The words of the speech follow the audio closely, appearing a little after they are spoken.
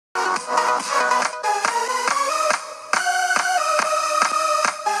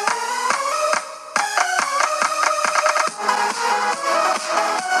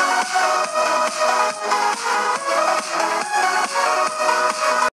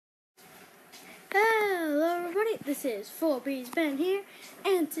This is 4B's Ben here,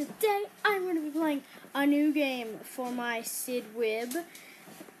 and today I'm going to be playing a new game for my S.I.D.W.I.B,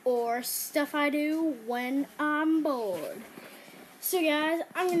 or stuff I do when I'm bored. So guys,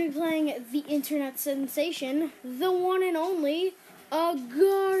 I'm going to be playing the internet sensation, the one and only,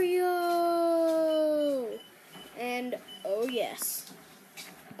 uh-gahr-ee-ō. And oh yes,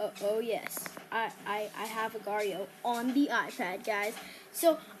 I have uh-gahr-ee-ō on the iPad, guys.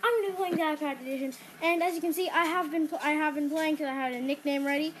 So I'm going to be playing the iPad edition, and as you can see, I have been playing because I had a nickname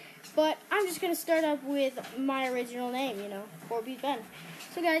ready. But I'm just going to start up with my original name, 4B's Ben.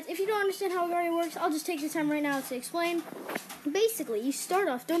 So guys, if you don't understand how uh-gahr-ee-ō works, I'll just take the time right now to explain. Basically, you start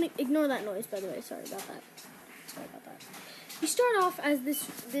off. Don't ignore that noise, by the way. Sorry about that. You start off as this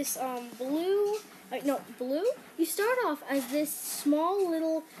blue. You start off as this small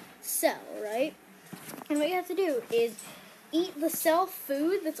little cell, right? And what you have to do is eat the cell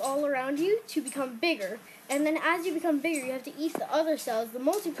food that's all around you to become bigger. And then as you become bigger, you have to eat the other cells, the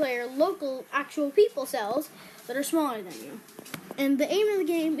multiplayer, local, actual people cells that are smaller than you. And the aim of the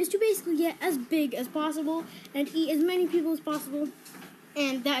game is to basically get as big as possible and eat as many people as possible.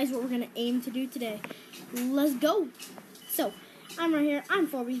 And that is what we're going to aim to do today. Let's go. So, I'm right here. I'm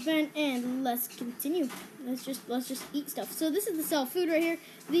 4B's Ben, and let's continue. Let's just eat stuff. So this is the cell food right here.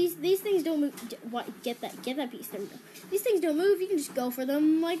 These things don't move. What? Get that piece. There we go. These things don't move. You can just go for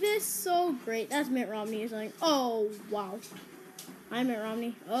them like this. So great. That's Mitt Romney or something. Oh wow. Hi Mitt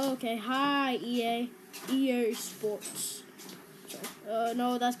Romney. Okay. Hi EA Sports. Sorry.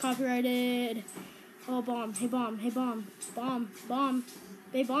 No, that's copyrighted. Oh bomb. Hey bomb. Hey bomb. Bomb.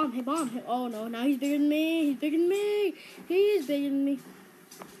 Hey bomb. Hey bomb. Hey. Oh no. Now he's bigger than me. He's bigger than me.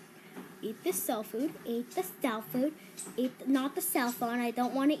 Eat the cell food. Eat the cell food. Not the cell phone. I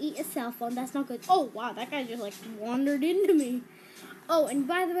don't want to eat a cell phone. That's not good. Oh, wow. That guy just, wandered into me. Oh, and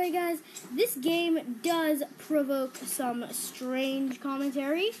by the way, guys, this game does provoke some strange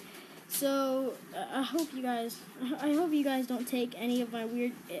commentary. So, I hope you guys don't take any of my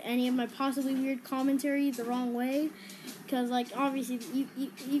possibly weird commentary the wrong way. Because, obviously,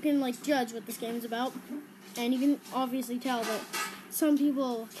 you can, judge what this game is about. And you can obviously tell that some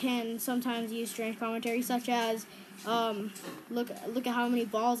people can sometimes use strange commentary, such as, look at how many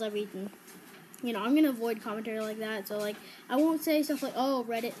balls I've eaten. I'm going to avoid commentary like that. So, I won't say stuff like, oh,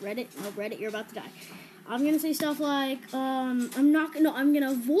 Reddit, no, Reddit, you're about to die. I'm going to say stuff like, I'm going to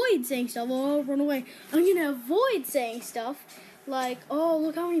avoid saying stuff. Oh, run away. I'm going to avoid saying stuff like, oh,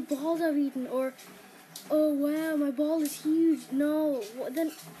 look how many balls I've eaten. Or, oh, wow, my ball is huge. No,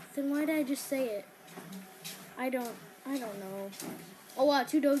 then why did I just say it? I don't know. Oh wow,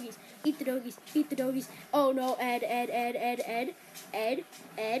 2 doggies. Eat the doggies. Oh no, Ed.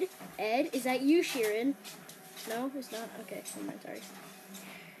 Is that you, Sheeran? No, it's not. Okay, I'm sorry.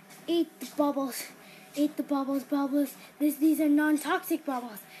 Eat the bubbles. Bubbles. These are non-toxic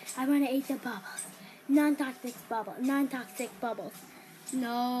bubbles. I want to eat the bubbles. Non-toxic bubbles.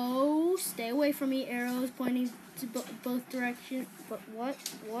 No, stay away from me. Arrows pointing to both directions. But what?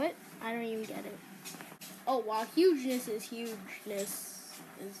 I don't even get it. Oh wow, hugeness is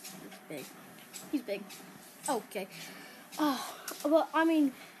big. He's big. Okay. Oh, well, I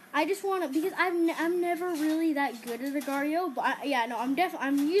mean, I just want to, because I'm never really that good at uh-gahr-ee-ō, but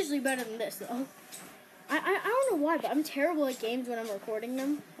I'm usually better than this though. I don't know why, but I'm terrible at games when I'm recording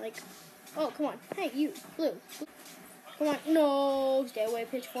them. Oh come on, hey you, blue. Come on, no, stay away,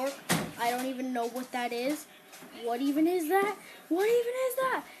 pitchfork. I don't even know what that is. What even is that?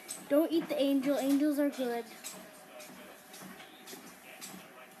 Don't eat the angel. Angels are good.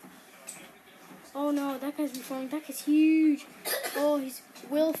 Oh no, that guy's reforming. That guy's huge. Oh, he's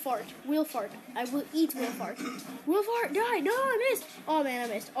will fart. I will eat will fart. Will fart, die. No, I missed. Oh man,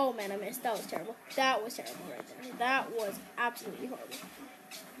 I missed. That was terrible. That was terrible right there. That was absolutely horrible.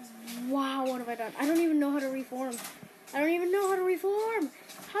 Wow, what have I done? I don't even know how to reform. How do you reform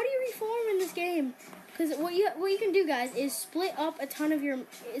in this game? Because what you can do, guys, is split up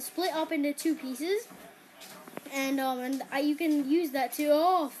into 2 pieces, and you can use that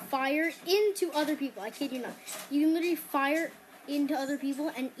to fire into other people. I kid you not. You can literally fire into other people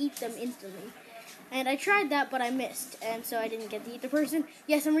and eat them instantly. And I tried that, but I missed, and so I didn't get to eat the person.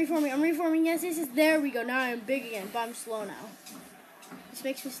 Yes, I'm reforming. Yes. There we go. Now I'm big again, but I'm slow now. This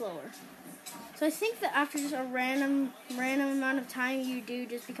makes me slower. So I think that after just a random amount of time, you do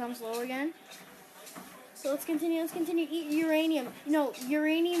just become slow again. So let's continue. Eat uranium. No,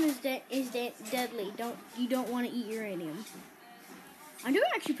 uranium is deadly. You don't want to eat uranium. I'm doing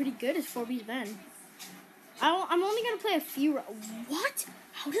actually pretty good as 4B's Ben. I'm only gonna play a few. What?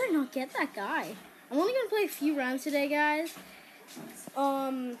 How did I not get that guy? I'm only gonna play a few rounds today, guys.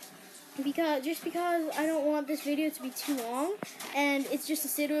 because I don't want this video to be too long, and it's just a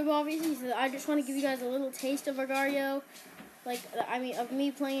S.I.D.W.I.B obviously, so I just want to give you guys a little taste of uh-gahr-ee-ō, of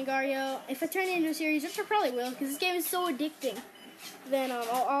me playing uh-gahr-ee-ō. If I turn it into a series, which I probably will, because this game is so addicting, then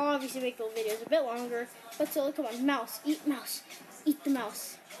I'll obviously make the videos a bit longer, but still, come on, mouse, eat the mouse, eat the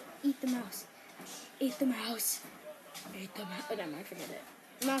mouse, eat the mouse, eat the mouse, eat the mouse. Oh, never mind, forget it.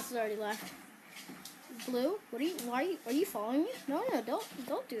 The mouse has already left. Blue, are you following me? No,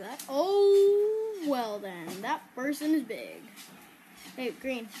 don't do that. Oh, well then, that person is big. Hey,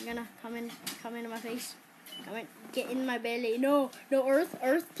 green, you're gonna come into my face. Come in, get in my belly. No, Earth,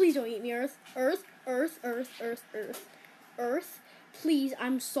 please don't eat me, Earth, please,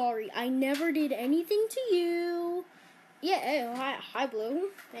 I'm sorry, I never did anything to you. Yeah, hey, hi, Blue.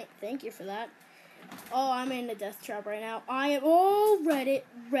 Thank you for that. Oh, I'm in a death trap right now. I am. Oh, Reddit.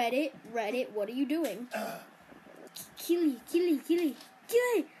 What are you doing? Killy.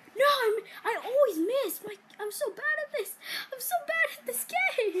 No, I always miss. I'm so bad at this. I'm so bad at this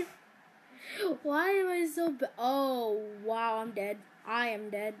game. Why am I so bad? Oh, wow, I'm dead. I am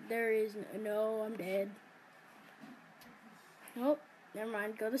dead. There is no. I'm dead. Nope. Never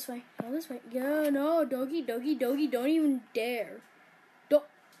mind. Go this way. Go. No, doggy. Don't even dare. Don't.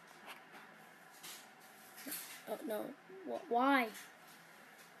 Oh, no. Why?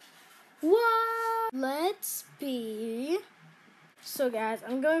 What? Let's be. So, guys,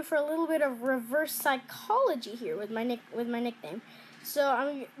 I'm going for a little bit of reverse psychology here with my nickname.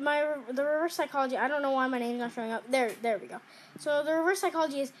 So, the reverse psychology. I don't know why my name's not showing up. There we go. So, the reverse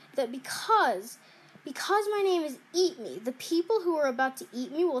psychology is that because my name is Eat Me, the people who are about to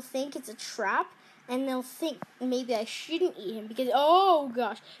eat me will think it's a trap. And they'll think maybe I shouldn't eat him because why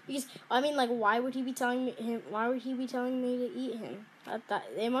would he be telling me to eat him? That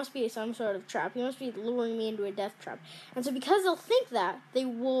it must be some sort of trap. He must be luring me into a death trap. And so because they'll think that, they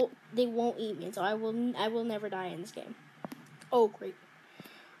won't eat me. And so I will never die in this game. Oh great.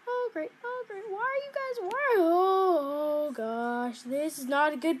 Why are you guys Oh gosh, this is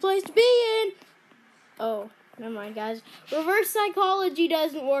not a good place to be in. Oh, never mind, guys. Reverse psychology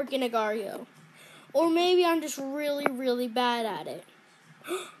doesn't work in uh-gahr-ee-ō. Or maybe I'm just really, really bad at it.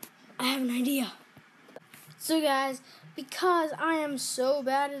 I have an idea. So, guys, because I am so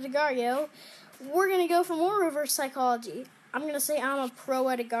bad at uh-gahr-ee-ō, we're going to go for more reverse psychology. I'm going to say I'm a pro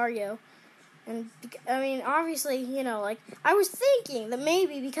at uh-gahr-ee-ō. And, obviously, I was thinking that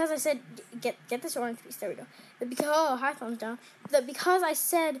maybe because I said, get this orange piece, there we go. High thumbs down. That because I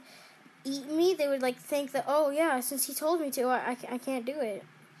said, eat me, they would, think that, oh, yeah, since he told me to, I can't do it.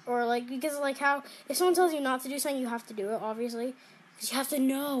 Or, because, how, if someone tells you not to do something, you have to do it, obviously. Because you have to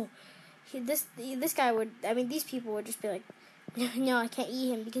know. This guy would, these people would just be like, no, I can't eat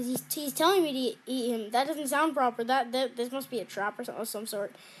him, because he's telling me to eat him. That doesn't sound proper. This must be a trap or something of some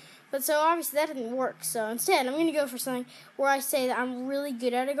sort. But, so, obviously, that didn't work. So, instead, I'm going to go for something where I say that I'm really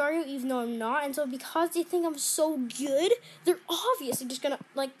good at uh-gahr-ee-ō, even though I'm not. And so, because they think I'm so good, they're obviously just going to,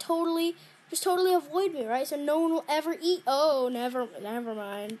 totally avoid me, right? So no one will ever eat. Oh, never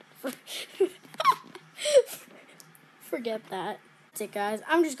mind. Forget that. That's it, guys.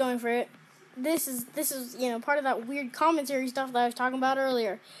 I'm just going for it. This is part of that weird commentary stuff that I was talking about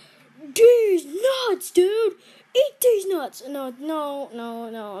earlier. These nuts, dude. Eat these nuts. No. No.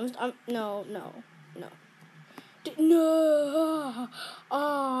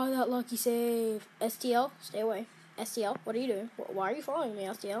 Oh, that lucky save. STL, stay away. STL, what are you doing? Why are you following me,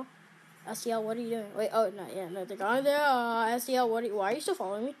 STL? STL, what are you doing? Wait, no, they're gone there. STL, why are you still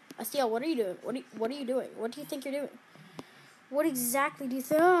following me? STL, what are you doing? What are you doing? What do you think you're doing? What exactly do you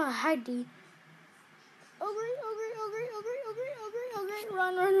think? Hi, D. Oh, great.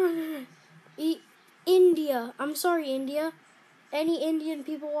 Run. India. I'm sorry, India. Any Indian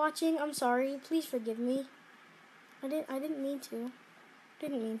people watching, I'm sorry. Please forgive me. I didn't mean to.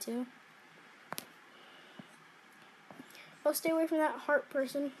 Oh, stay away from that heart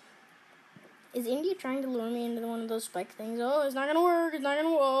person. Is India trying to lure me into one of those spike things? Oh, it's not going to work.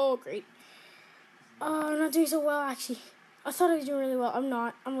 Oh, great. Oh, I'm not doing so well, actually. I thought I was doing really well. I'm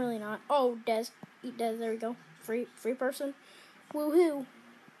not. I'm really not. Oh, Des. Eat Des. There we go. Free person. Woohoo.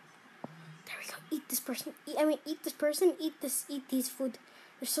 There we go. Eat this person. Eat this person. Eat these food.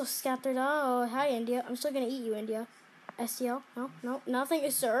 They're so scattered. Oh, hi, India. I'm still going to eat you, India. STL? No.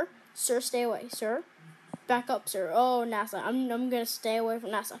 Nothing. Sir, stay away. Sir. Back up, sir. Oh, NASA. I'm going to stay away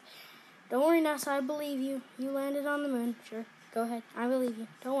from NASA. Don't worry, NASA, I believe you. You landed on the moon. Sure, go ahead. I believe you.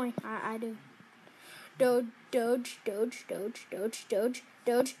 Don't worry, I do. Doge.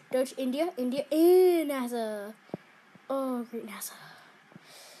 India, NASA. Oh, great NASA.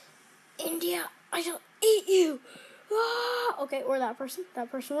 India, I shall eat you. Okay, or that person.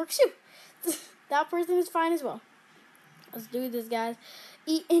 That person works too. That person is fine as well. Let's do this, guys.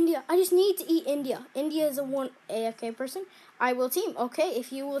 Eat India. I just need to eat India. India is a one AFK person. I will team. Okay,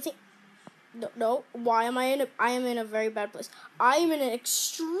 if you will team. No. Why am I in I am in a very bad place. I am in an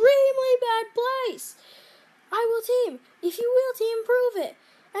extremely bad place. I will team. If you will team, prove it.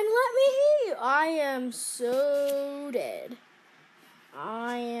 And let me heal. I am so dead.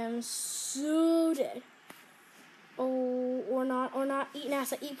 I am so dead. Oh, or not. Eat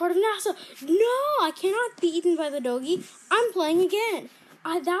NASA. Eat part of NASA. No, I cannot be eaten by the doggy. I'm playing again.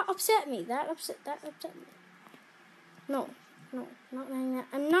 That upset me. That upset me. No, not letting that.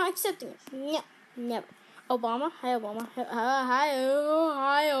 I'm not accepting it. No, never. Obama. Hi, Obama.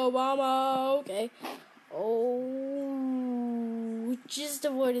 Hi, Obama. Okay. Oh, we just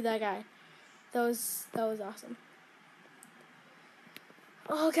avoided that guy. That was awesome.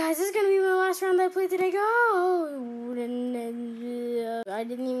 Oh, guys, this is going to be my last round that I played today. Go! I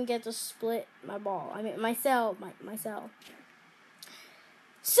didn't even get to split my ball. I mean, myself.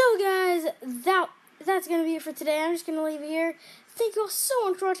 So, guys, that's going to be it for today. I'm just going to leave it here. Thank you all so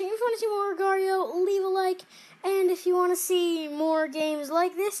much for watching. If you want to see more uh-gahr-ee-ō, leave a like. And if you want to see more games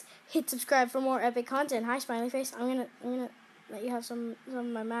like this, hit subscribe for more epic content. Hi, smiley face. I'm gonna let you have some of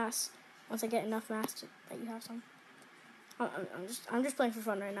my masks. Once I get enough masks to let you have some. I'm just playing for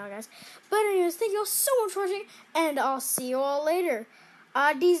fun right now, guys. But anyways, thank you all so much for watching, and I'll see you all later.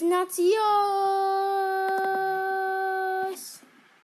 Uh-gahr-ee-ō.